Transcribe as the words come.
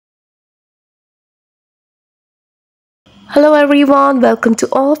Hello everyone, welcome to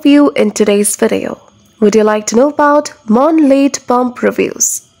all of you in today's video. Would you like to know about Mon Lait Pump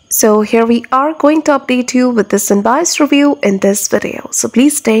Reviews? So here we are going to update you with this unbiased review in this video. So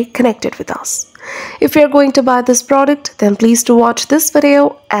please stay connected with us. If you are going to buy this product, then please do watch this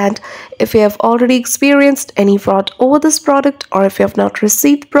video, and if you have already experienced any fraud over this product, or if you have not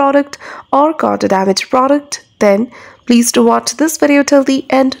received the product or got a damaged product, then please do watch this video till the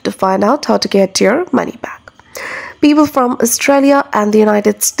end to find out how to get your money back. People from Australia and the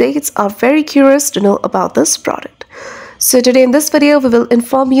United States are very curious to know about this product. So today in this video, we will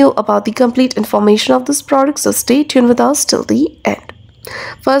inform you about the complete information of this product, so stay tuned with us till the end.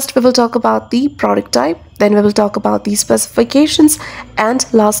 First, we will talk about the product type, then we will talk about the specifications, and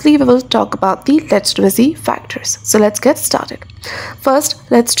lastly, we will talk about the legitimacy factors. So let's get started. First,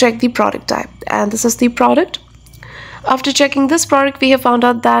 let's check the product type, and this is the product. After checking this product, we have found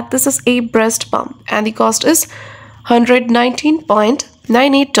out that this is a breast pump and the cost is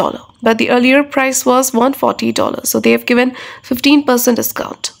 $119.98, but the earlier price was $140, so they have given 15%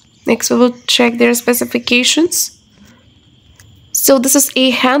 discount. Next, we will check their specifications. So this is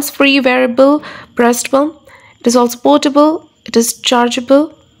a hands-free wearable breast pump. It is also portable, it is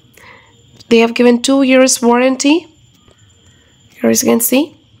chargeable. They have given 2 years warranty, here as you can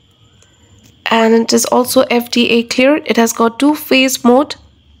see. And it is also FDA cleared. It has got 2-phase mode.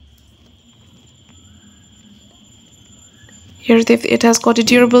 Here it has got a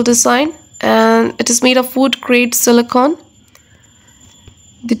durable design, and it is made of food grade silicone.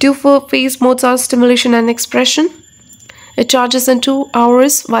 The 2-phase modes are stimulation and expression. It charges in 2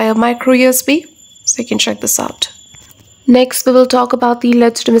 hours via micro USB, so you can check this out. Next, we will talk about the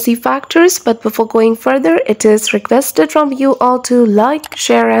legitimacy factors, but before going further, it is requested from you all to like,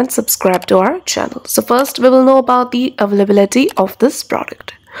 share and subscribe to our channel. So first, we will know about the availability of this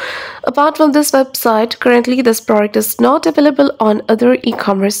product. Apart from this website, currently this product is not available on other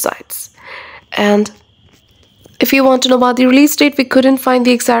e-commerce sites. And if you want to know about the release date, we couldn't find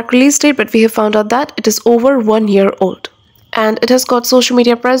the exact release date, but we have found out that it is over 1 year old. And it has got social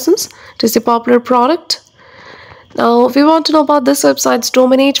media presence. It is a popular product. Now, if we want to know about this website's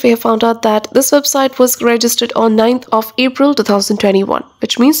domain age, we have found out that this website was registered on 9th of April 2021,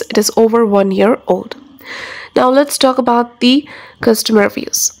 which means it is over 1 year old. Now, let's talk about the customer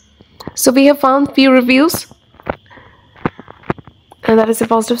reviews. So, we have found few reviews, and that is a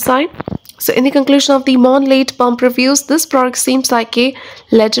positive sign. So, in the conclusion of the Mon Lait Pump Reviews, this product seems like a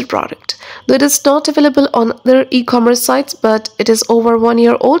legit product. Though it is not available on other e-commerce sites, but it is over 1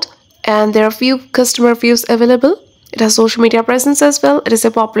 year old. And there are few customer reviews available. It has social media presence as well. It is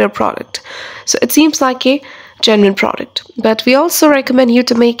a popular product. So it seems like a genuine product. But we also recommend you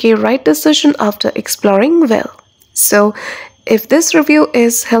to make a right decision after exploring well. So if this review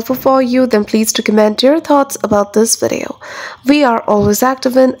is helpful for you, then please do comment your thoughts about this video. We are always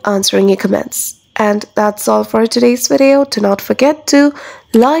active in answering your comments. And that's all for today's video. Do not forget to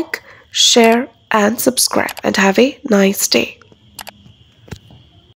like, share and subscribe, and have a nice day.